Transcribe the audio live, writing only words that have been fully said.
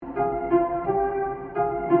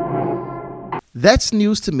That's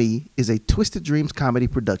News to Me is a Twisted Dreams comedy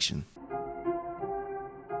production.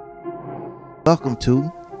 Welcome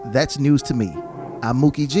to That's News to Me. I'm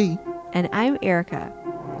Mookie G. And I'm Erica.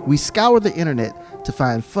 We scour the internet to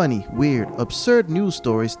find funny, weird, absurd news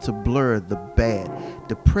stories to blur the bad,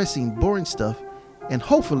 depressing, boring stuff and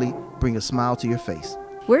hopefully bring a smile to your face.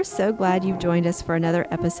 We're so glad you've joined us for another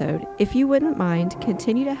episode. If you wouldn't mind,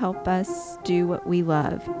 continue to help us do what we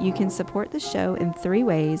love. You can support the show in 3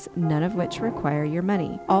 ways, none of which require your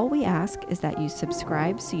money. All we ask is that you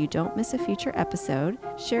subscribe so you don't miss a future episode,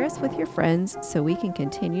 share us with your friends so we can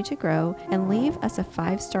continue to grow, and leave us a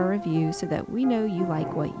 5-star review so that we know you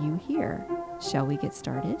like what you hear. Shall we get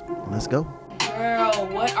started? Let's go. Girl,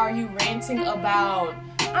 what are you ranting about?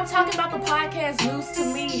 I'm talking about the podcast News to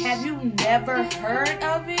Me. Have you never heard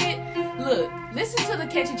of it? Look, listen to the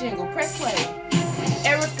catchy jingle. Press play.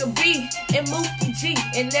 Erica B and Mookie G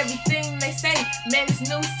and everything they say, man, it's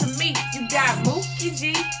news to me. You got Mookie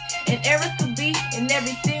G and Erica B and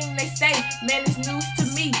everything they say, man, it's news to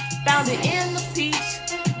me. Found it in the peach.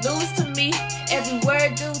 News to me. Every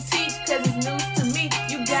word do teach, cause it's news to me.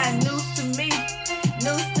 You got news to me.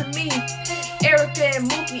 News to me. Erica and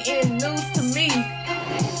Mookie in news to me.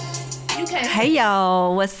 Hey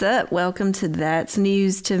y'all, what's up? Welcome to That's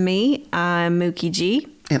News to Me. I'm Mookie G.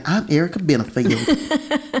 And I'm Erica Benefield.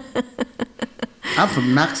 I'm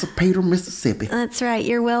from Noxapater, Mississippi. That's right,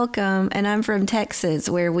 you're welcome. And I'm from Texas,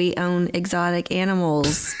 where we own exotic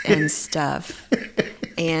animals and stuff.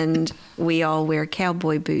 And we all wear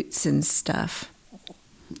cowboy boots and stuff.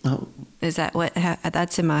 Oh. Is that what,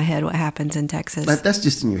 that's in my head, what happens in Texas? That's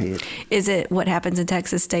just in your head. Is it what happens in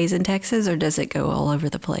Texas stays in Texas, or does it go all over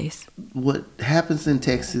the place? What happens in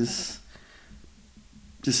Texas,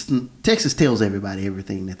 Texas tells everybody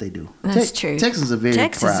everything that they do. That's true. Texans are very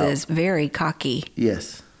proud. Texas is very cocky.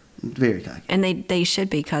 Yes, very cocky. And they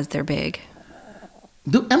should be because they're big.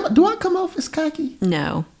 Do I come off as cocky?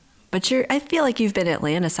 No, but I feel like you've been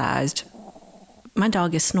Atlanticized. My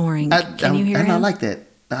dog is snoring. Can you hear him? And I like that.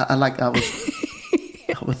 I was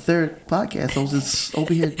our third podcast. I was just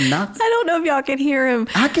over here knocking. I don't know if y'all can hear him.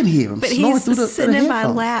 I can hear him, but snoring he's through the sitting in my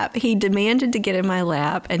headphones. lap. He demanded to get in my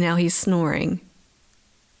lap, and now he's snoring.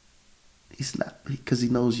 He's not, because he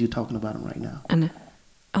knows you're talking about him right now. And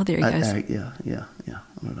there he goes. Yeah.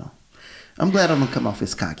 I don't know. I'm glad I don't come off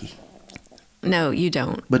as cocky. No, you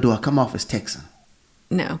don't. But do I come off as Texan?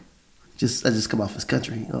 No. I just come off as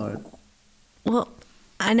country, or? Well,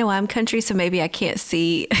 I know I'm country, so maybe I can't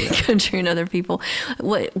see country in other people.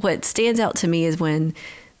 What stands out to me is when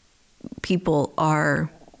people are...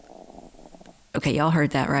 Okay, y'all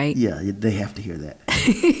heard that, right? Yeah, they have to hear that.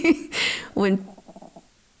 When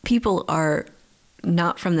people are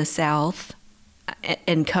not from the South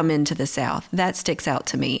and come into the South, that sticks out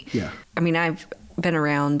to me. Yeah. I mean, I've been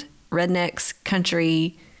around rednecks,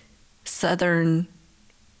 country, Southern,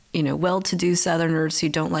 well-to-do Southerners who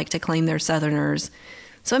don't like to claim they're Southerners.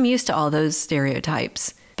 So I'm used to all those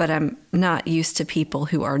stereotypes, but I'm not used to people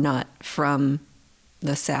who are not from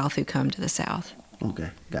the South who come to the South.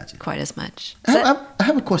 Okay, gotcha. Quite as much. I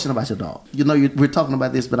have a question about your dog. We're talking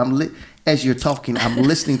about this, but as you're talking, I'm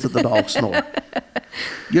listening to the dog snore.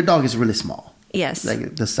 Your dog is really small. Yes.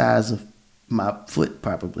 Like the size of my foot,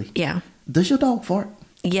 probably. Yeah. Does your dog fart?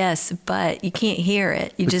 Yes, but you can't hear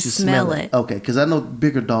it. You But just you smell it. Okay, because I know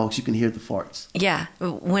bigger dogs, you can hear the farts. Yeah.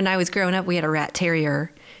 When I was growing up, we had a rat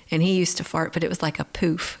terrier, and he used to fart, but it was like a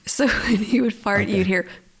poof. So when he would fart, Okay. you'd hear...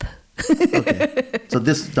 Okay. So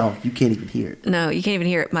this dog, you can't even hear it. No, you can't even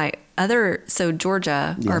hear it. So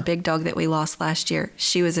Georgia, Yeah. our big dog that we lost last year,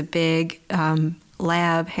 she was a big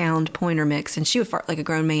lab hound pointer mix, and she would fart like a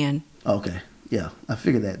grown man. Okay. Yeah, I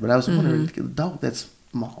figured that. But I was wondering, a dog that's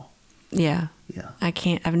small. Yeah. Yeah.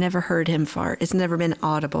 I've never heard him fart. It's never been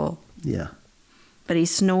audible. Yeah. But he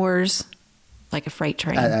snores like a freight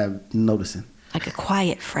train. I'm noticing. Like a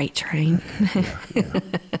quiet freight train. Yeah.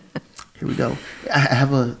 Here we go. I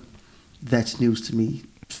have a That's News to Me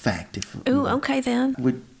fact. Ooh, okay then.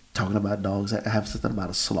 We're talking about dogs. I have something about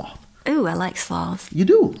a sloth. Ooh, I like sloths. You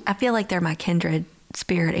do? I feel like they're my kindred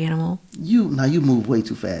spirit animal. You move way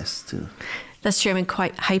too fast too. That's true. I'm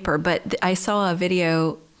quite hyper, but I saw a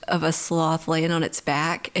video of a sloth laying on its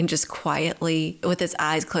back and just quietly, with its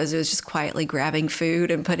eyes closed, it was just quietly grabbing food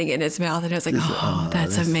and putting it in its mouth. And I was like,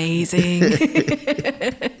 that's amazing.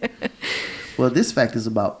 Well, this fact is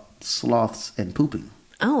about sloths and pooping.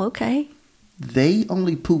 Oh, okay. They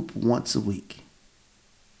only poop once a week.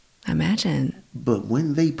 Imagine. But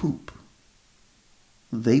when they poop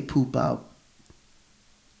out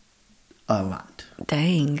a lot.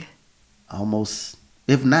 Dang. Almost,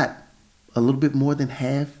 if not a little bit more than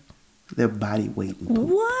half their body weight. In poop.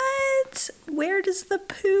 What? What? Where does the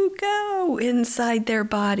poo go inside their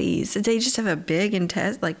bodies? Did they just have a big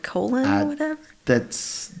intestine, like colon or whatever?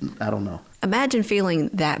 I don't know. Imagine feeling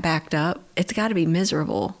that backed up. It's got to be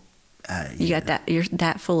miserable. You got that, you're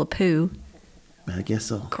that full of poo. I guess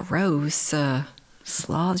so. Gross.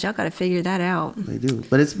 Sloths, y'all got to figure that out. They do.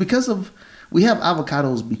 But it's because of, we have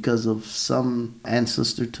avocados because of some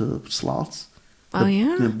ancestor to sloths.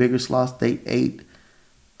 The bigger sloths, they ate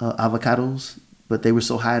avocados, but they were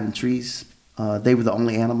so high in the trees. They were the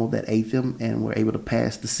only animal that ate them and were able to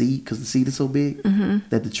pass the seed because the seed is so big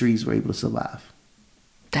that the trees were able to survive.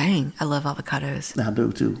 Dang, I love avocados. I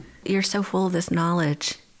do too. You're so full of this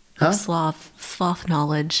knowledge. Of sloth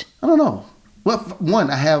knowledge. I don't know. Well,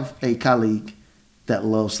 one, I have a colleague that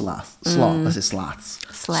loves sloths. I said sloths.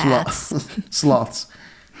 Sloths.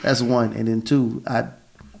 That's one. And then two, I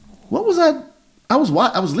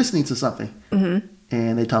was listening to something,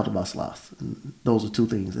 and they talked about sloths. And those are two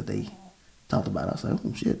things that they talked about. I was like,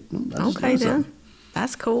 oh shit. Okay, then.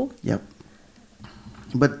 That's cool. Yep.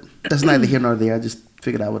 But that's neither here nor there. I just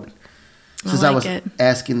figured I would, since I was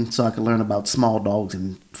asking so I could learn about small dogs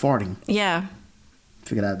and farting. Yeah.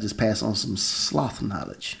 Figured I'd just pass on some sloth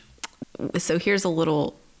knowledge. So here's a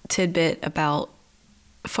little tidbit about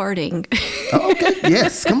farting. Oh, okay.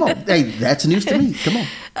 Yes. Come on. Hey, that's news to me. Come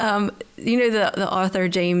on. You know the author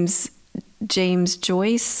James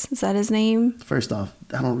Joyce? Is that his name? First off,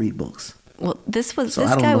 I don't read books. Well, this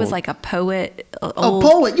guy was like a poet.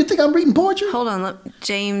 Poet? You think I'm reading poetry? Hold on,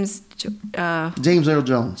 James Earl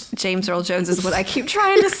Jones. James Earl Jones is what I keep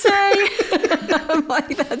trying to say. I'm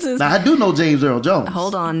like, that's his. Now I do know James Earl Jones.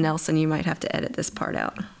 Hold on, Nelson. You might have to edit this part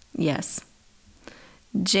out. Yes.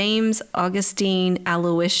 James Augustine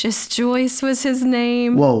Aloysius Joyce was his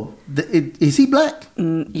name. Whoa. Is he black?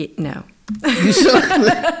 No. You sure?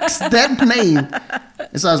 That name,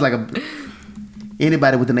 it sounds like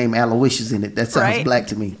anybody with the name Aloysius in it. That sounds black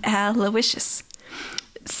to me. Aloysius.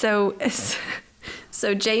 So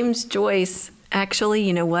James Joyce, actually,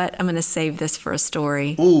 you know what? I'm going to save this for a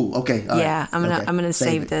story. Ooh, okay. All yeah, right. I'm going to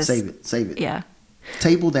save this. Save it. Yeah.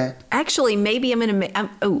 Table that. Actually, maybe we're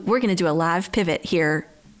going to do a live pivot here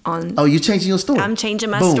on. Oh, you're changing your story? I'm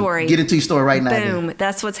changing my Boom. story. Get into your story right now. Boom. Then.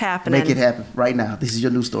 That's what's happening. Make it happen right now. This is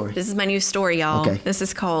your new story. This is my new story, y'all. Okay. This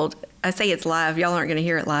is called, I say it's live. Y'all aren't going to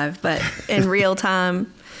hear it live, but in real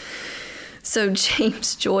time. So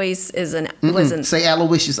James Joyce wasn't. Say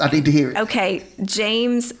Aloysius. I need to hear it. Okay.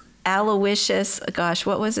 James Aloysius. Gosh,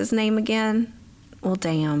 what was his name again? Well,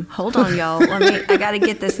 damn. Hold on, y'all. I got to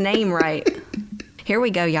get this name right. Here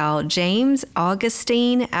we go, y'all. James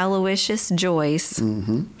Augustine Aloysius Joyce.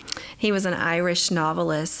 Mm-hmm. He was an Irish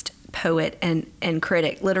novelist, poet, and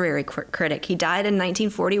critic, literary critic. He died in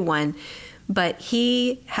 1941, but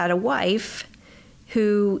he had a wife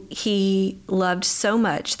who he loved so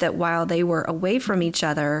much that while they were away from each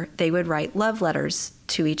other, they would write love letters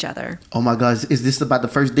to each other. Oh my God, is this about the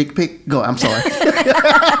first dick pic? Go, I'm sorry.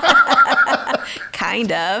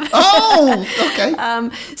 Kind of. Oh, okay.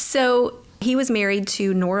 So he was married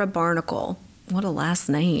to Nora Barnacle. What a last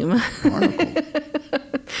name. Barnacle.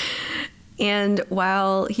 And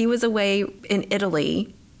while he was away in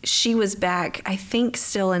Italy, she was back, I think,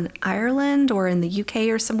 still in Ireland or in the UK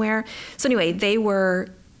or somewhere. So anyway, they were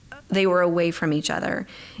away from each other,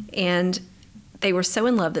 and they were so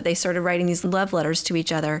in love that they started writing these love letters to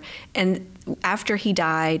each other. And after he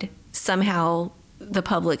died, somehow the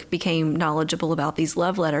public became knowledgeable about these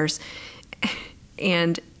love letters.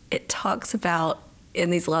 And it talks about, in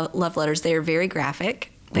these love letters, they are very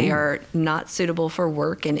graphic. They are not suitable for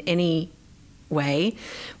work in any way,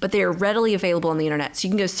 but they are readily available on the internet. So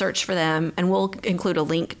you can go search for them, and we'll include a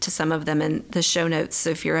link to some of them in the show notes. So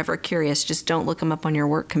if you're ever curious, just don't look them up on your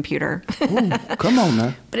work computer. Ooh, come on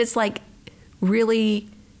now. But it's like really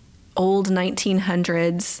old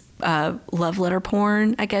 1900s love letter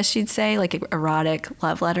porn, I guess you'd say, like erotic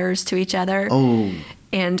love letters to each other. Oh.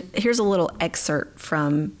 And here's a little excerpt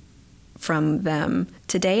from them.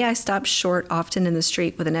 Today I stopped short often in the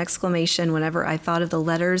street with an exclamation whenever I thought of the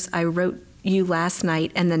letters I wrote you last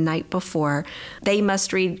night and the night before. They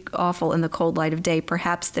must read awful in the cold light of day.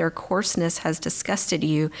 Perhaps their coarseness has disgusted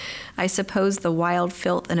you. I suppose the wild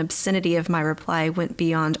filth and obscenity of my reply went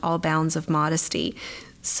beyond all bounds of modesty.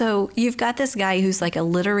 So you've got this guy who's like a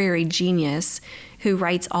literary genius who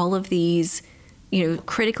writes all of these,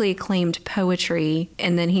 critically acclaimed poetry,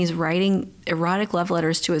 and then he's writing erotic love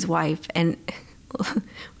letters to his wife, and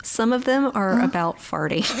some of them are about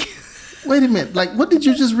farting. Wait a minute. Like, what did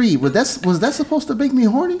you just read? Was that supposed to make me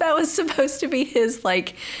horny? That was supposed to be his,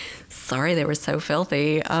 sorry they were so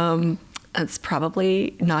filthy. It's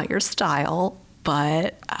probably not your style,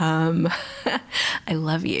 but I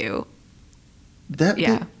love you.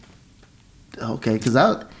 Okay, because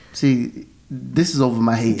I see this is over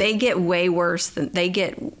my head. They get way worse than they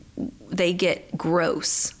get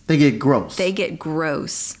gross. They get gross. They get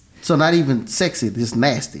gross. So not even sexy, just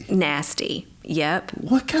nasty. Nasty. Yep.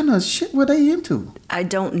 What kind of shit were they into? I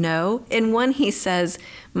don't know. In one, he says,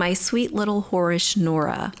 "My sweet little whorish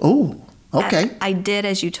Nora." Oh, okay. I did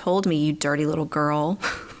as you told me, you dirty little girl.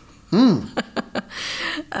 Oh,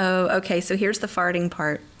 okay. So here's the farting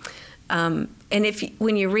part. And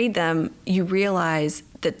when you read them, you realize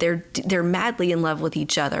that they're madly in love with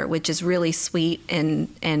each other, which is really sweet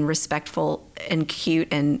and respectful and cute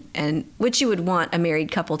and which you would want a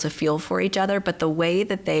married couple to feel for each other. But the way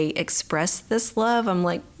that they express this love, I'm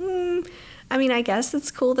like, I mean, I guess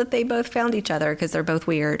it's cool that they both found each other because they're both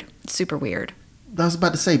weird, super weird. I was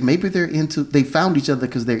about to say, maybe they found each other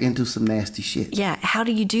because they're into some nasty shit. Yeah. How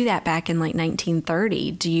do you do that back in like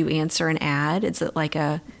 1930? Do you answer an ad? Is it like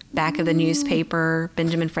a back of the newspaper,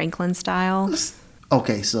 Benjamin Franklin style?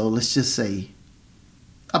 Okay, so let's just say,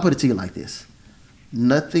 I'll put it to you like this.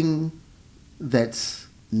 Nothing that's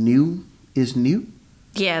new is new.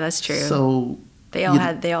 Yeah, that's true. So they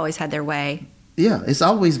always had their way. Yeah, it's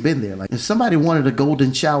always been there. Like if somebody wanted a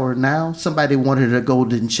golden shower now, somebody wanted a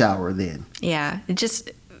golden shower then. Yeah, it's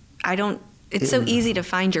so easy to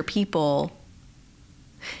find your people.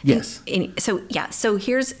 Yes. So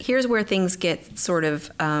here's where things get sort of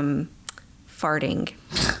farting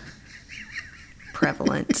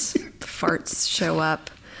prevalent. The farts show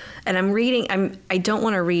up. And I don't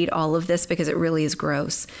want to read all of this because it really is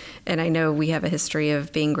gross. And I know we have a history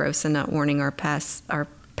of being gross and not warning our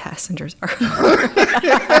passengers.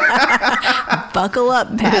 Buckle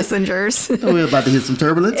up, passengers. We're about to hit some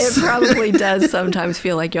turbulence. It probably does sometimes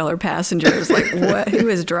feel like y'all are passengers. Like, who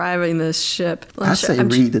is driving this ship?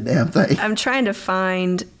 Read the damn thing. I'm trying to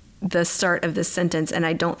find the start of this sentence, and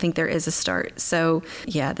I don't think there is a start. So,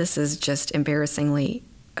 yeah, this is just embarrassingly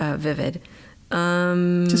vivid.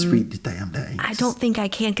 Just read the damn thing. I don't think I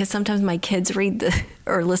can because sometimes my kids read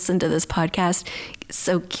or listen to this podcast.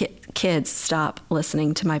 So kids, stop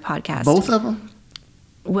listening to my podcast. Both of them?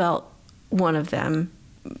 Well, one of them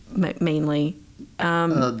mainly.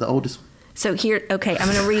 The oldest one. So here, okay, I'm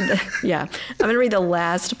going to read the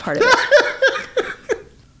last part of it.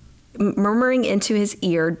 Murmuring into his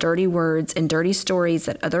ear dirty words and dirty stories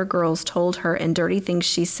that other girls told her and dirty things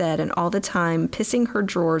she said, and all the time pissing her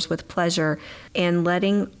drawers with pleasure and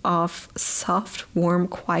letting off soft, warm,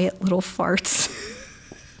 quiet little farts.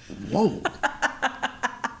 Whoa.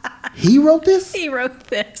 He wrote this? He wrote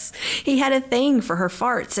this. He had a thing for her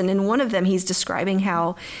farts, and in one of them he's describing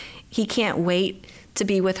how he can't wait to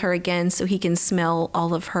be with her again so he can smell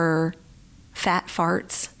all of her fat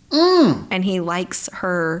farts. And he likes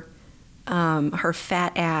her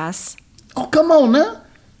fat ass. Oh, come on now.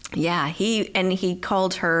 Yeah, he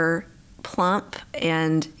called her plump,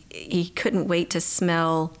 and he couldn't wait to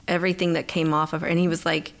smell everything that came off of her. And he was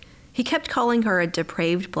like, he kept calling her a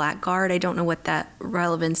depraved blackguard. I don't know what that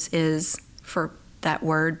relevance is for that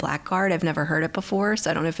word, blackguard. I've never heard it before, so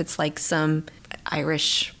I don't know if it's like some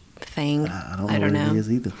Irish thing. I don't know what it is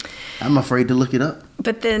either. I'm afraid to look it up.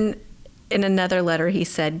 But then in another letter he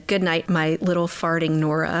said, "Good night, my little farting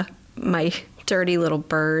Nora, my dirty little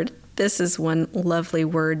bird. This is one lovely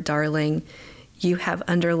word, darling. You have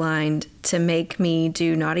underlined to make me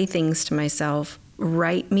do naughty things to myself.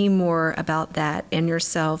 Write me more about that and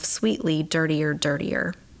yourself, sweetly, dirtier,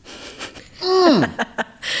 dirtier."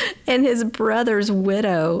 And his brother's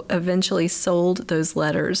widow eventually sold those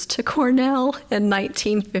letters to Cornell in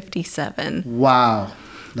 1957. Wow.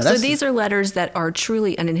 So these are letters that are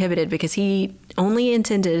truly uninhibited because he only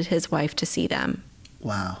intended his wife to see them.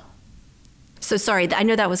 Wow. So sorry, I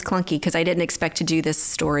know that was clunky because I didn't expect to do this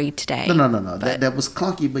story today. No. That was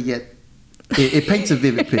clunky, but yet it paints a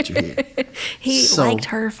vivid picture here. He liked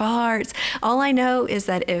her farts. All I know is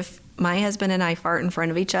that if my husband and I fart in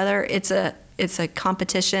front of each other, it's a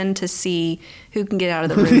competition to see who can get out of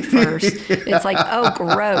the room first. It's like, oh,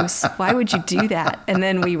 gross. Why would you do that? And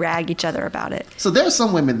then we rag each other about it. So there are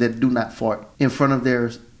some women that do not fart in front of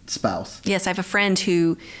their spouse. Yes, I have a friend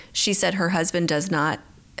who, she said her husband does not.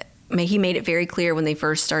 He made it very clear when they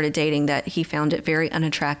first started dating that he found it very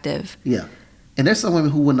unattractive. Yeah. And there's some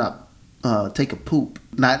women who will not take a poop,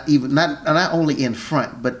 not only in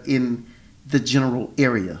front, but in the general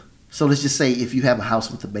area. So let's just say if you have a house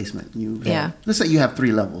with a basement, let's say you have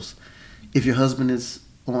 3 levels. If your husband is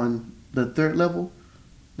on the 3rd level,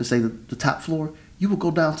 let's say the top floor, you will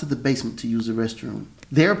go down to the basement to use the restroom.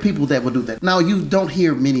 There are people that will do that. Now, you don't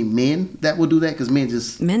hear many men that will do that because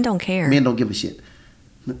men don't care. Men don't give a shit.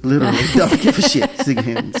 Literally, don't give a shit. See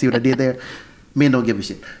what I did there? Men don't give a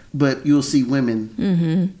shit. But you'll see women.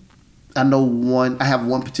 Mm-hmm. I have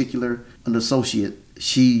one particular an associate.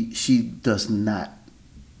 She does not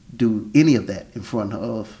do any of that in front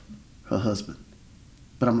of her husband.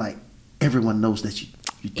 But I'm like, everyone knows that you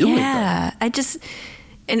do it. Yeah,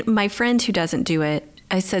 and my friend who doesn't do it,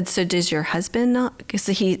 I said, so does your husband not? Because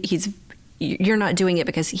you're not doing it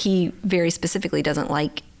because he very specifically doesn't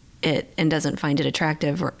like it and doesn't find it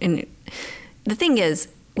attractive. And the thing is,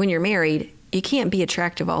 when you're married, you can't be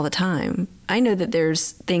attractive all the time. I know that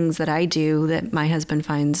there's things that I do that my husband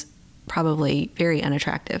finds probably very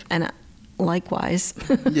unattractive. And likewise.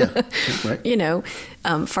 Yeah, right.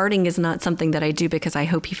 Farting is not something that I do because I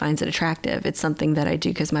hope he finds it attractive. It's something that I do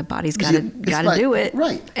because my body's got to do it.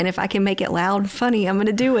 Right. And if I can make it loud and funny, I'm going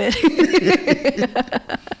to do it.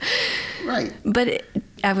 Right. But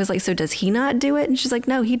I was like, so does he not do it? And she's like,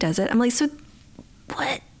 no, he does it. I'm like, so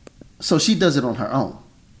what? So she does it on her own?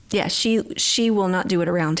 Yeah, she will not do it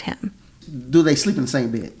around him. Do they sleep in the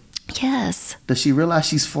same bed? Yes. Does she realize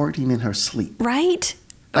she's farting in her sleep? Right?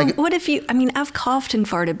 Like, what if I've coughed and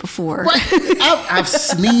farted before. Right. I've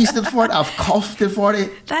sneezed and farted. I've coughed and farted.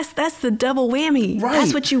 That's the double whammy. Right.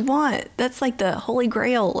 That's what you want. That's like the holy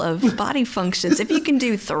grail of body functions. If you can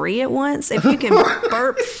do 3 at once, if you can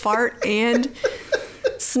burp, fart, and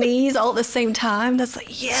sneeze all at the same time, that's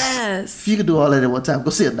like, yes. If you can do all that at one time,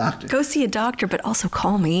 go see a doctor. Go see a doctor, but also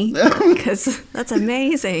call me because that's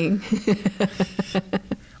amazing.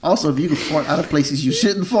 Also, if you can fart out of places you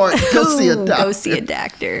shouldn't fart, go see a doctor. Go see a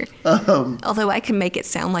doctor. Although I can make it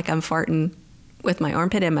sound like I'm farting with my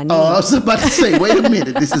armpit and my knee. Oh, I was about to say, wait a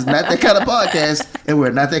minute. This is not that kind of podcast, and we're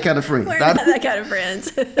not that kind of friends. We're not that kind of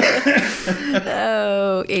friends.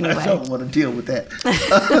 Oh, anyway. I don't want to deal with that.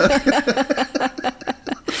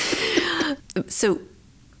 So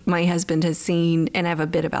my husband has seen, and I have a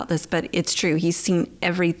bit about this, but it's true. He's seen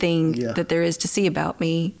everything that there is to see about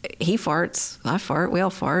me. He farts. I fart. We all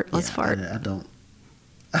fart. Let's fart. I don't.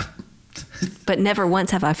 But never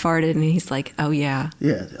once have I farted, and he's like, oh, yeah.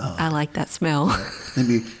 Yeah. I like that smell. I'm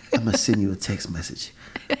going to send you a text message.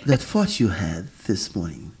 That fart you had this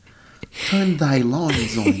morning turned thy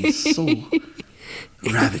loins on so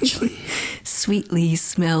ravagely. Sweetly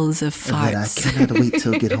smells of farts. That I cannot wait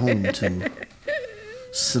till get home to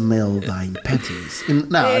smell thine panties. No,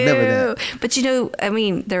 never that. But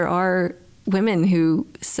there are women who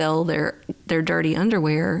sell their dirty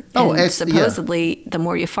underwear. And supposedly, the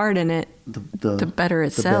more you fart in it, the better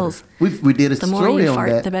it sells. Better. We did a the more you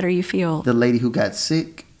fart, the better you feel. The lady who got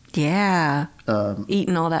sick. Yeah.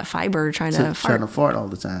 Eating all that fiber, trying to fart all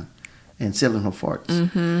the time, and selling her farts.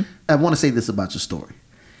 Mm-hmm. I want to say this about your story.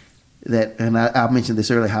 And I mentioned this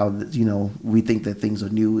earlier, how we think that things are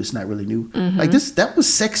new. It's not really new. Mm-hmm. Like that was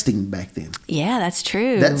sexting back then. Yeah, that's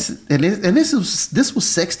true. This was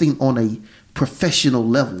sexting on a professional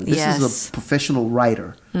level. This is a professional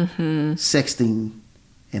writer sexting,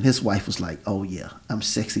 and his wife was like, "Oh yeah, I'm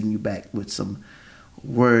sexting you back with some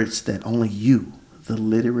words that only you, the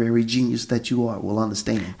literary genius that you are, will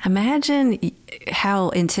understand." Imagine how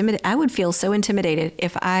intimidated I would feel. So intimidated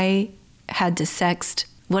if I had to sext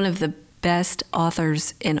one of the best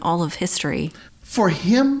authors in all of history. For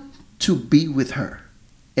him to be with her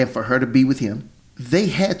and for her to be with him, they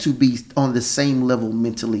had to be on the same level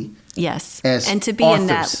mentally. Yes. And to be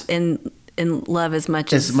authors. in love as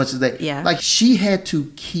much as they. Yeah. Like she had to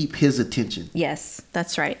keep his attention. Yes,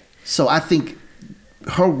 that's right. So I think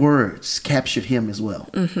her words captured him as well.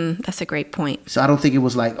 Mm-hmm. That's a great point. So I don't think it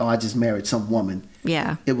was like, oh, I just married some woman.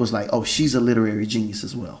 Yeah. It was like, oh, she's a literary genius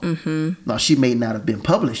as well. Mm-hmm. Now, she may not have been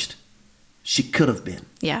published. She could have been.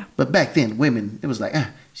 Yeah. But back then, women, it was like,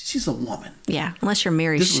 she's a woman. Yeah. Unless you're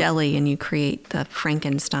Mary Shelley and you create the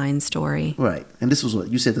Frankenstein story. Right. And this was what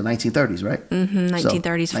you said, the 1930s, right? Mm-hmm.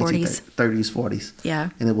 1930s, 40s. 30s, 40s. Yeah.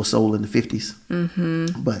 And it was sold in the 50s.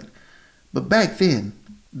 Mm-hmm. But back then,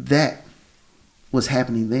 that was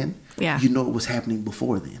happening then. Yeah. It was happening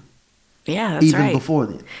before then. Yeah, that's Even right. before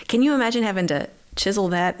then. Can you imagine having to chisel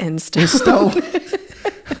that in stone? In stone.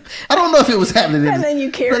 I don't know if it was happening. And then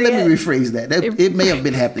you carry Let it. me rephrase that. It may have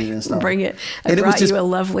been happening in stone. Bring it. I brought you a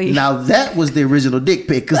lovely. Now that was the original dick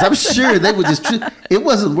pic, because I'm sure they would just. It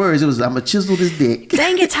wasn't words. It was, I'm gonna chisel this dick.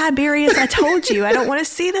 Dang it, Tiberius! I told you, I don't want to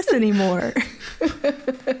see this anymore.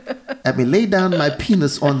 I may lay down my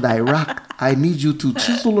penis on thy rock. I need you to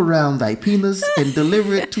chisel around thy penis and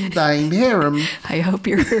deliver it to thine harem. I hope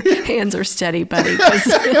your hands are steady, buddy. 'Cause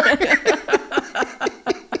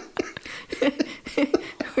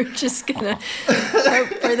we're just gonna hope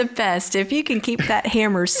for the best. If you can keep that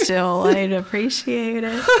hammer still, I'd appreciate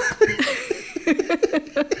it.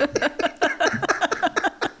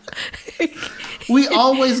 We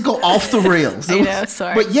always go off the rails. I know,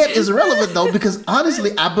 sorry. But yet it's relevant, though, because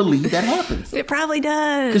honestly, I believe that happens. It probably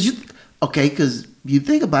does. Because you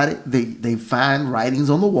think about it, they find writings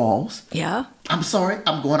on the walls. Yeah. I'm sorry,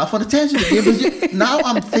 I'm going off on a tangent again. But now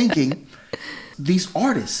I'm thinking, these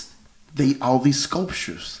artists, all these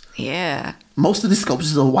sculptures. Yeah. Most of the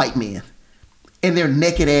sculptures are white men. And they're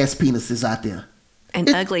naked ass penises out there. And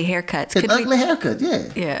ugly haircuts. Ugly haircuts,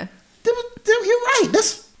 yeah. Yeah. You're right.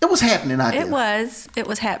 It was happening out there. It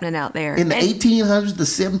was happening out there. In the 1800s, the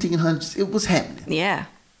 1700s, it was happening. Yeah.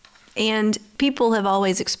 And people have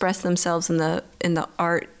always expressed themselves in the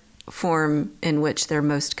art form in which they're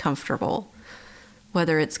most comfortable,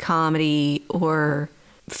 whether it's comedy or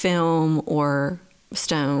film or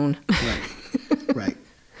stone. Right.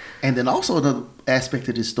 And then also another aspect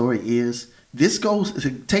of this story is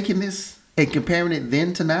taking this and comparing it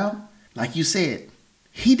then to now. Like you said,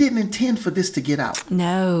 he didn't intend for this to get out.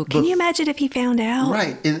 No. Can you imagine if he found out?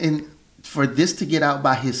 Right. And for this to get out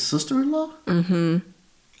by his sister-in-law. Mm-hmm.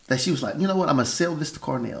 That she was like, you know what, I'm going to sell this to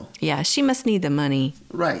Cornell. Yeah, she must need the money.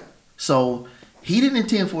 Right. So he didn't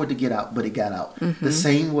intend for it to get out, but it got out. Mm-hmm. The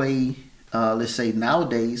same way, let's say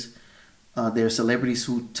nowadays, there are celebrities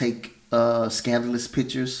who take scandalous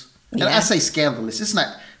pictures. And I say scandalous. It's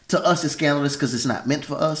not, to us it's scandalous because it's not meant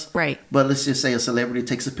for us. Right. But let's just say a celebrity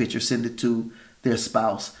takes a picture, send it to their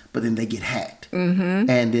spouse, but then they get hacked. Mm-hmm.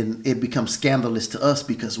 And then it becomes scandalous to us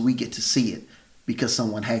because we get to see it because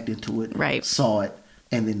someone hacked into it, right, saw it,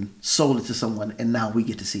 and then sold it to someone, and now we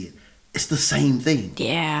get to see it. It's the same thing.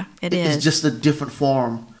 Yeah, it is. It's just a different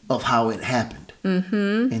form of how it happened.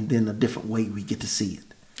 Mm-hmm. And then a different way we get to see it.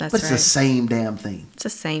 That's but it's the same damn thing. It's the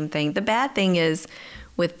same thing. The bad thing is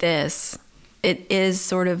with this, it is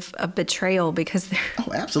sort of a betrayal because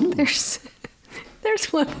absolutely.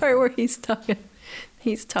 There's one part where he's talking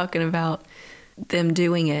about them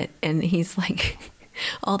doing it, and he's like,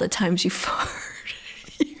 all the times you fart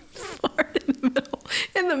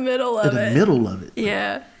in the middle of it. In the middle of it.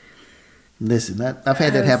 Yeah. Listen, I've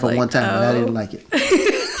had that happen one time, and I didn't like it.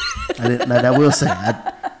 I will say,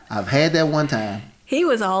 I've had that one time. He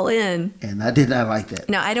was all in. And I did not like that.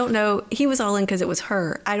 Now, I don't know. He was all in because it was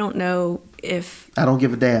her. I don't know if... I don't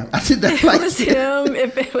give a damn. I did not like it. If it was him,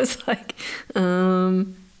 if it was like,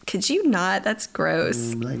 could you not? That's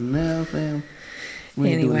gross. I'm like, no, fam.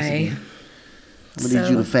 Anyway. I'm going to need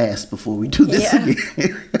you to fast before we do this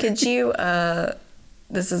again. Could you...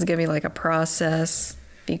 this is going to be like a process.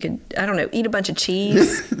 If you could, I don't know, eat a bunch of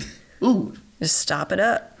cheese. Ooh. Just stop it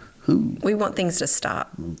up. Ooh. We want things to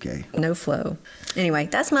stop. Okay. No flow. Anyway,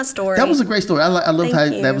 that's my story. That was a great story. I love how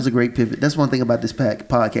that was a great pivot. That's one thing about this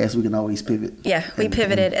podcast. We can always pivot. Yeah, we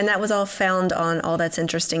pivoted. And that was all found on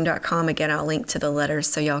allthat'sinteresting.com. Again, I'll link to the letters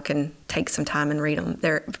so y'all can take some time and read them.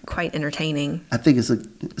 They're quite entertaining. I think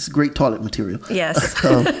it's great toilet material. Yes.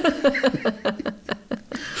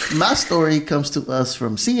 My story comes to us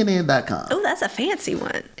from CNN.com. Oh, that's a fancy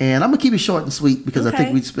one. And I'm going to keep it short and sweet because I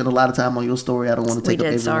think we spent a lot of time on your story. I don't want to take up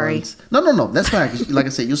everyone's. Sorry. No. That's fine. Like I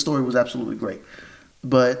said, your story was absolutely great.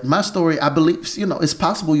 But my story, I believe, it's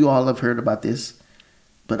possible you all have heard about this,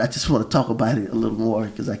 but I just want to talk about it a little more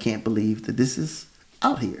because I can't believe that this is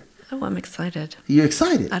out here. Oh, I'm excited. You're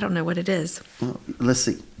excited? I don't know what it is. Well, let's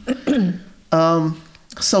see.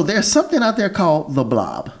 So there's something out there called the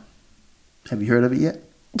Blob. Have you heard of it yet?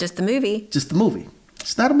 Just the movie. Just the movie.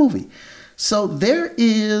 It's not a movie. So there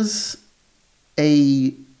is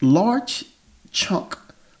a large chunk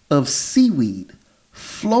of seaweed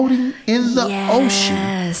floating in the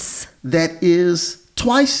ocean that is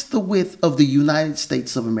twice the width of the United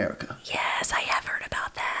States of America. Yes, I have heard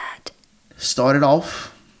about that. Started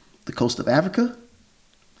off the coast of Africa,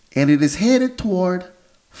 and it is headed toward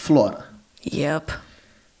Florida. Yep.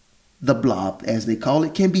 The Blob, as they call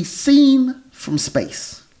it, can be seen from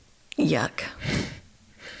space. Yuck.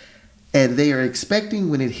 And they are expecting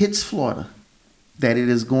when it hits Florida that it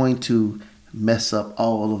is going to mess up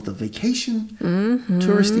all of the vacation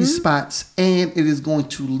touristy spots, and it is going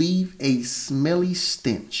to leave a smelly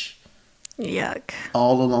stench. Yuck.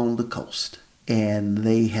 All along the coast. And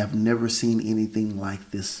they have never seen anything like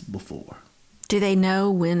this before. Do they know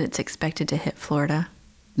when it's expected to hit Florida?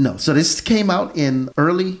 No. So this came out in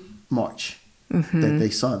early March that they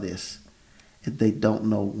saw this. And they don't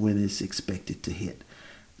know when it's expected to hit.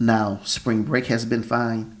 Now, spring break has been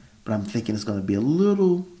fine, but I'm thinking it's going to be a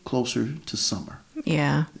little closer to summer.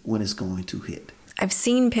 Yeah. When it's going to hit. I've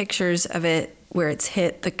seen pictures of it where it's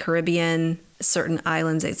hit the Caribbean, certain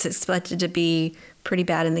islands. It's expected to be pretty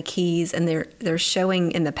bad in the Keys, and they're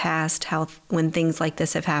showing in the past how when things like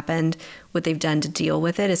this have happened, what they've done to deal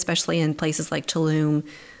with it, especially in places like Tulum,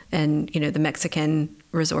 and, the Mexican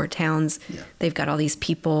resort towns, they've got all these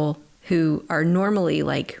people who are normally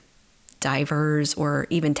like divers or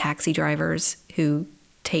even taxi drivers who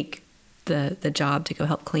take the job to go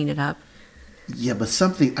help clean it up. Yeah, but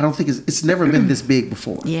something, I don't think it's never been this big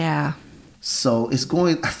before. Yeah. So it's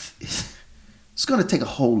going to take a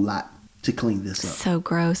whole lot to clean this up. So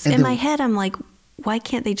gross. In my head, I'm like, why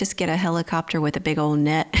can't they just get a helicopter with a big old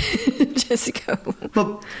net? Just go.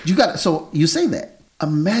 But so you say that.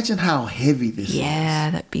 Imagine how heavy this is.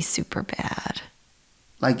 Yeah, that'd be super bad.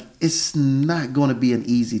 Like, it's not going to be an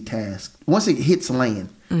easy task. Once it hits land,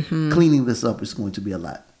 cleaning this up is going to be a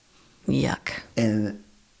lot. Yuck. And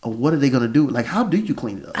what are they going to do? Like, how do you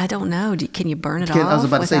clean it up? I don't know. Can you burn it off? I was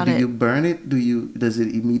about to say, do you burn it? Does it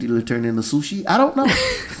immediately turn into sushi? I don't know.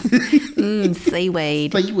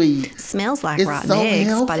 Seaweed. Smells like rotten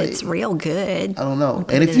eggs, but it's real good. I don't know.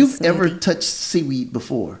 And if you've ever touched seaweed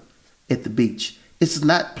before at the beach, it's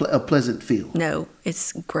not a pleasant feel. No,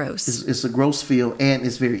 it's gross. It's a gross feel, and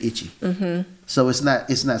it's very itchy. Mm-hmm. So it's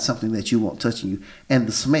not something that you want touching you. And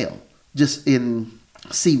the smell, just in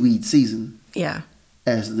seaweed season. Yeah.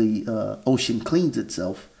 As the ocean cleans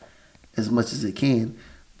itself as much as it can,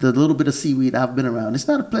 the little bit of seaweed I've been around, it's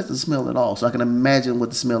not a pleasant smell at all. So I can imagine what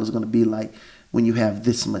the smell is going to be like when you have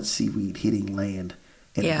this much seaweed hitting land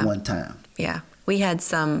at one time. Yeah. We had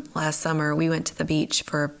some last summer. We went to the beach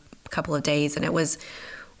for a couple of days, and it was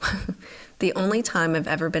the only time I've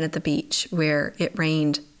ever been at the beach where it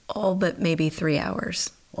rained all but maybe 3 hours.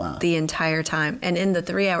 Wow. The entire time. And in the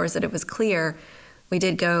 3 hours that it was clear, we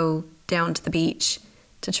did go down to the beach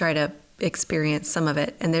to try to experience some of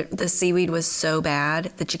it. And the seaweed was so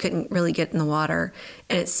bad that you couldn't really get in the water,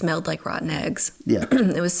 and it smelled like rotten eggs. Yeah.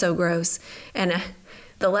 It was so gross. And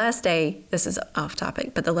the last day, this is off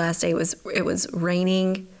topic, but the last day it was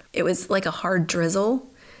raining. It was like a hard drizzle.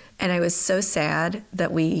 And I was so sad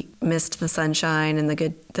that we missed the sunshine and the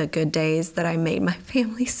good days that I made my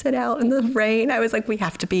family sit out in the rain. I was like, we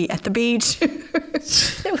have to be at the beach. It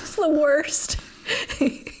was the worst.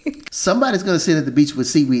 Somebody's going to sit at the beach with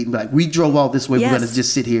seaweed and be like, we drove all this way. Yes. We're going to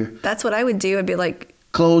just sit here. That's what I would do. I'd be like,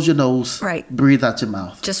 close your nose. Right. Breathe out your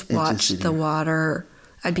mouth. Just watch the water.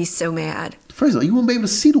 I'd be so mad. First of all, you won't be able to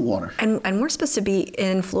see the water. And we're supposed to be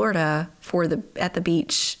in Florida at the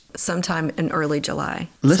beach sometime in early July.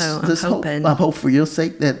 Let's hope for your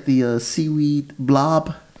sake that the seaweed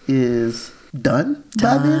blob is done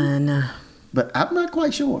by then. But I'm not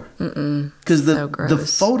quite sure. Because the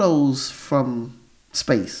photos from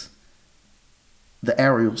space, the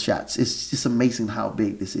aerial shots, it's just amazing how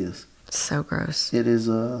big this is. So gross. It is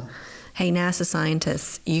Hey, NASA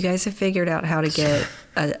scientists, you guys have figured out how to get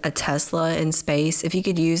a Tesla in space. If you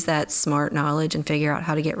could use that smart knowledge and figure out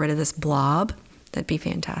how to get rid of this blob, that'd be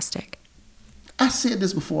fantastic. I said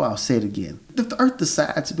this before, I'll say it again. If the Earth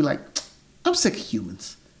decides to be like, I'm sick of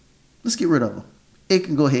humans, let's get rid of them, it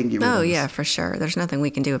can go ahead and get rid of us. Oh, yeah, for sure. There's nothing we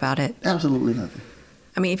can do about it. Absolutely nothing.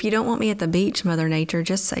 I mean, if you don't want me at the beach, Mother Nature,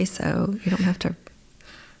 just say so. You don't have to...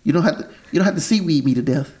 You don't have to seaweed me to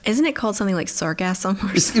death. Isn't it called something like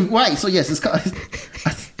sargassum? Right. So yes, it's called.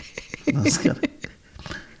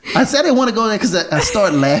 I said I didn't want to go there because I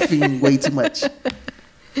started laughing way too much.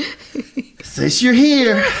 Since you're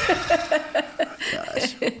here,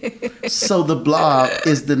 gosh. So the blob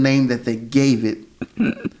is the name that they gave it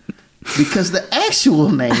because the actual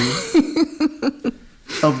name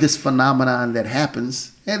of this phenomenon that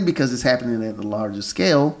happens, and because it's happening at a larger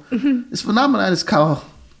scale, this phenomenon is called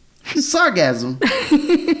sargasm.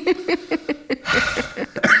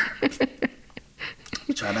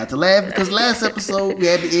 Try not to laugh because last episode we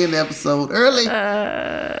had to end the episode early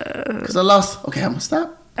because I lost. Okay, I'm gonna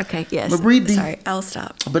stop. Okay, yes. Sorry, I'll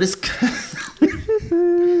stop. But it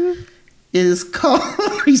is called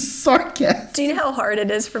sargasm. Do you know how hard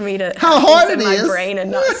it is for me to how hard it in is my brain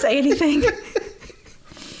and not say anything?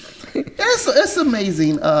 It's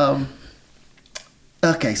amazing.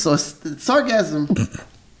 Okay, so sargasm.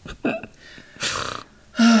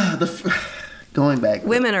 Going back.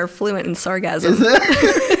 Women are fluent in sarcasm.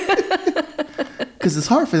 Because it's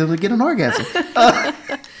hard for them to get an orgasm.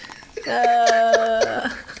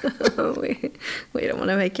 We don't want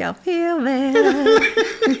to make y'all feel bad.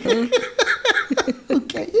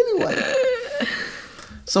 Okay, anyway.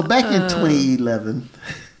 So back in 2011,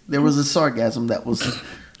 there was a sargasm that was...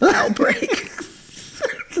 outbreak.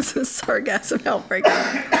 It's a sargasm outbreak.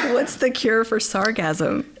 What's the cure for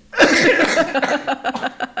sargasm?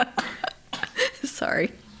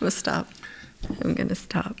 Sorry. I'm going to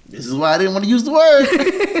stop. This is why I didn't want to use the word.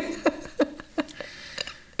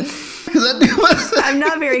 Because I'm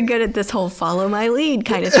not very good at this whole follow my lead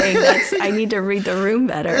kind of thing. I need to read the room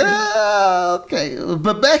better. Okay.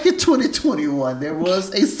 But back in 2021, there was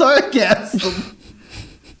a sargassum.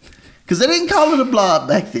 Because they didn't call it a blob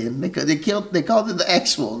back then. They called it the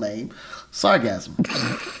actual name, sargassum.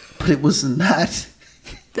 But it was not.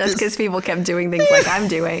 That's because people kept doing things like I'm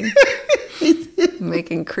doing.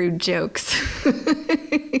 Making crude jokes.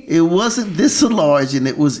 It wasn't this large, and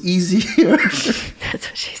it was easier. That's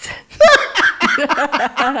what she said.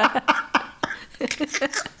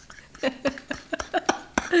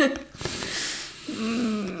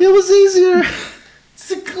 It was easier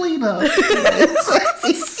to clean up.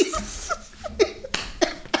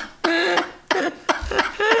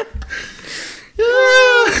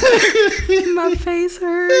 My face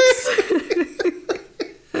hurts.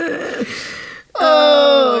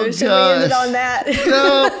 Oh, should we end it on that?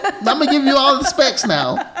 No, I'm gonna give you all the specs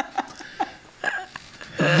now.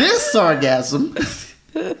 This sargassum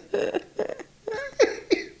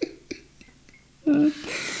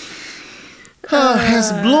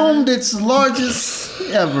has bloomed its largest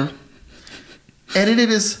ever, and it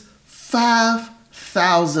is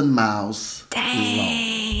 5,000 miles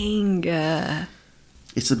long. Dang.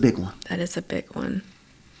 It's a big one. That is a big one.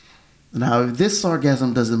 Now, if this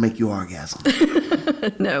sargassum doesn't make you orgasm.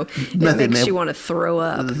 No, it makes you want to throw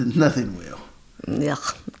up. Nothing will.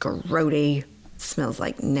 Ugh, grody. Smells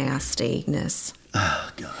like nastiness.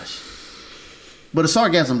 Oh, gosh. But a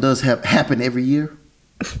sargassum does happen every year.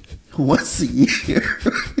 Once a year.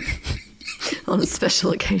 On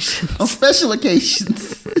special occasions. On special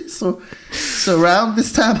occasions. So around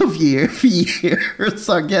this time of year, every year,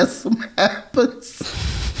 sargassum happens.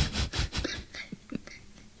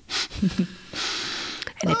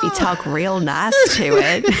 And if you talk real nice to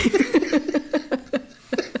it.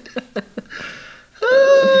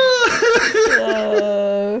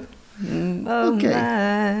 Okay.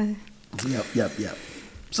 My. Yep.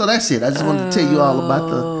 So that's it. I just wanted to tell you all about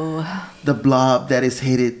the blob that is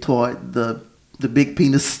headed toward the big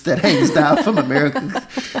penis that hangs down from America.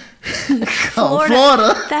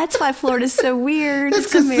 Florida. That's why Florida's so weird.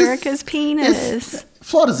 It's America's penis.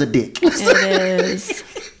 Florida's a dick. It is.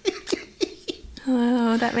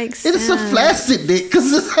 Oh, that makes sense. It's a flaccid dick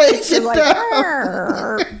because it's hanging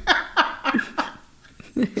down.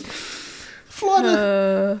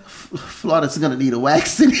 Florida's going to need a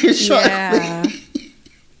wax in here shortly. Yeah.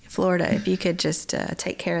 Florida, if you could just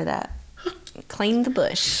take care of that. Clean the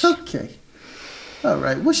bush. Okay. All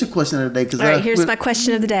right. What's your question of the day? All right, here's my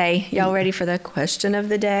question of the day. Y'all ready for the question of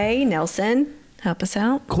the day? Nelson, help us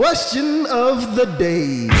out. Question of the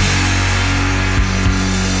day.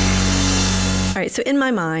 All right, so in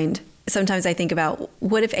my mind, sometimes I think about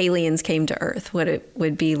what if aliens came to Earth, what it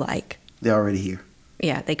would be like. They're already here.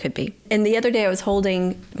 Yeah, they could be. And the other day I was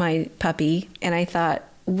holding my puppy, and I thought,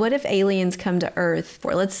 what if aliens come to Earth?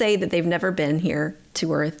 Or let's say that they've never been here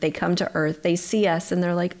to Earth. They come to Earth, they see us, and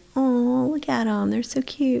they're like, oh, look at them. They're so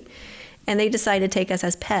cute. And they decide to take us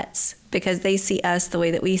as pets because they see us the way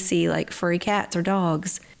that we see like furry cats or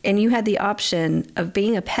dogs. And you had the option of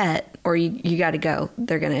being a pet or you got to go.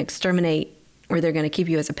 They're going to exterminate or they're going to keep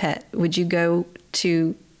you as a pet. Would you go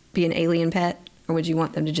to be an alien pet or would you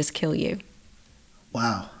want them to just kill you?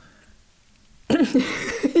 Wow.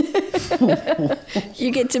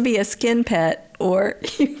 You get to be a skin pet or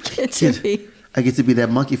you get to be... I get to be that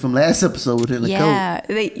monkey from last episode in the coat. Yeah,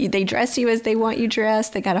 they dress you as they want you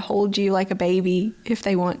dressed. They got to hold you like a baby if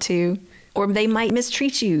they want to. Or they might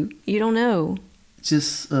mistreat you. You don't know.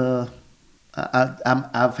 Just, I've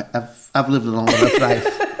lived a long enough life.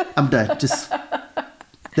 I'm done. Just,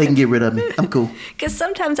 they can get rid of me. I'm cool. Because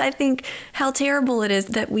sometimes I think how terrible it is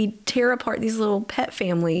that we tear apart these little pet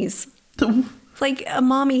families. Like a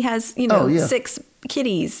mommy has, 6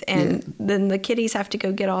 kitties, and then the kitties have to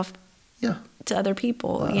go get off to other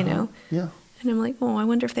people, Yeah. And I'm like, oh, I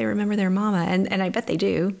wonder if they remember their mama. And I bet they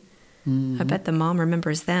do. Mm-hmm. I bet the mom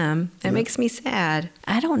remembers them. It makes me sad.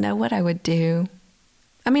 I don't know what I would do.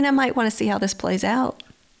 I mean, I might want to see how this plays out.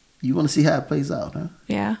 You want to see how it plays out, huh?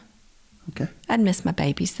 Yeah. Okay. I'd miss my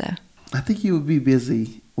babies, though. I think you would be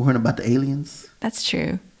busy worrying about the aliens. That's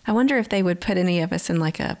true. I wonder if they would put any of us in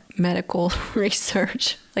like a medical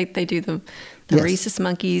research, like they do the rhesus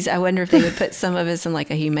monkeys. I wonder if they would put some of us in like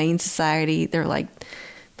a humane society. They're like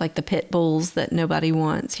the pit bulls that nobody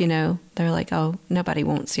wants, They're like, oh, nobody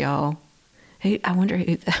wants y'all. I wonder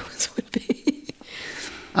who those would be.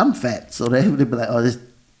 I'm fat, so they would be like, oh, this.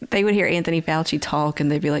 They would hear Anthony Fauci talk, and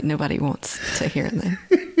they'd be like, nobody wants to hear them.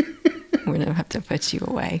 We're going to have to put you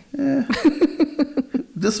away. Yeah.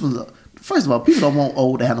 This was, first of all, people don't want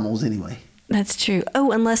old animals anyway. That's true.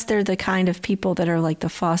 Oh, unless they're the kind of people that are like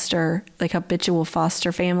habitual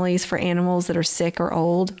foster families for animals that are sick or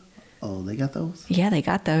old. Oh, they got those? Yeah, they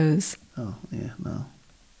got those. Oh, yeah, no.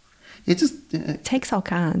 It just... It takes all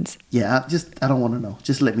kinds. Yeah, I don't want to know.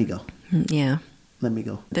 Just let me go. Yeah. Let me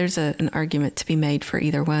go. There's an argument to be made for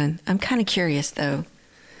either one. I'm kind of curious, though,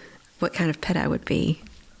 what kind of pet I would be.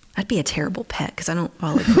 I'd be a terrible pet because I don't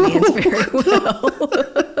follow commands very well.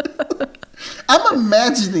 I'm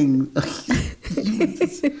imagining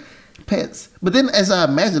pets. But then as I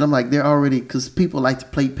imagine, I'm like, they're already, because people like to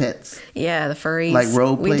play pets. Yeah, the furries. Like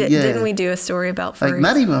role play. Didn't we do a story about furries? Like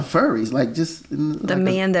not even furries, like just. The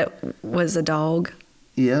man that was a dog.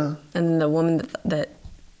 Yeah. And the woman that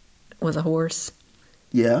was a horse.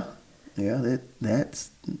 Yeah. Yeah, that's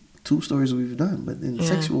 2 stories we've done, but then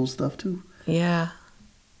sexual stuff too. Yeah.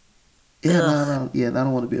 Yeah, I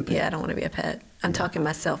don't want to be a pet. Yeah, I don't want to be a pet. I'm talking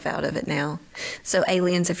myself out of it now. So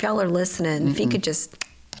aliens, if y'all are listening, if you could just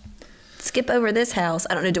skip over this house.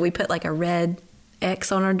 I don't know, do we put like a red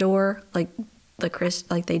X on our door like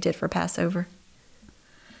they did for Passover?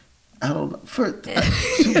 I don't know.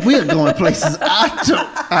 We're going places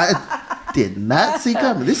I did not see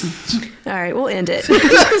coming. This is all right. We'll end it.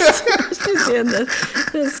 Just end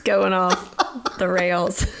this going off the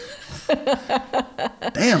rails.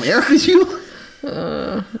 Damn, Erica, you.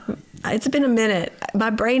 It's been a minute. My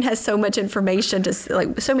brain has so much information,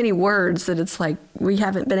 so many words that it's like we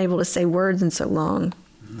haven't been able to say words in so long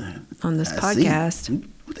on this podcast. See.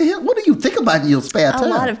 What the hell? What do you think about in your spare time? A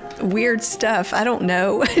lot of weird stuff. I don't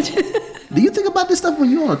know. Do you think about this stuff when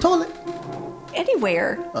you're on a toilet?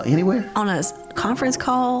 Anywhere. Anywhere? On a conference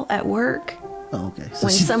call at work. Oh, okay. So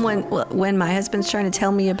when my husband's trying to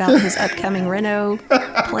tell me about his upcoming reno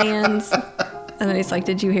plans, and then he's like,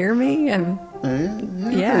 "Did you hear me?" And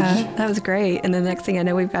yeah, that was great. And the next thing I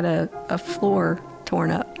know, we've got a floor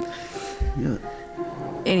torn up. Yeah.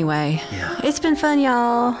 Anyway, It's been fun,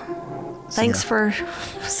 y'all. Thanks for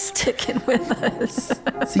sticking with us.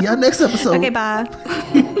 See y'all next episode. Okay, bye.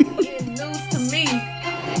 News to me.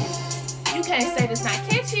 You can't say this not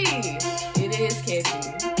catchy. It is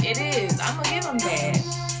catchy. It is. I'm gonna give them that.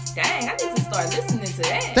 Dang, I need to start listening to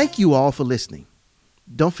that. Thank you all for listening.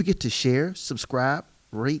 Don't forget to share, subscribe,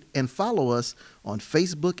 rate, and follow us on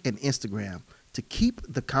Facebook and Instagram to keep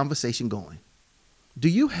the conversation going. Do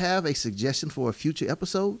you have a suggestion for a future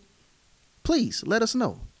episode? Please let us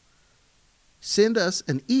know. Send us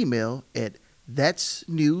an email at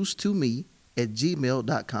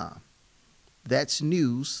thatsnewstome@gmail.com. That's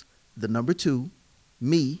news, 2,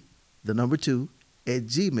 me, 2,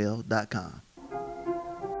 @gmail.com.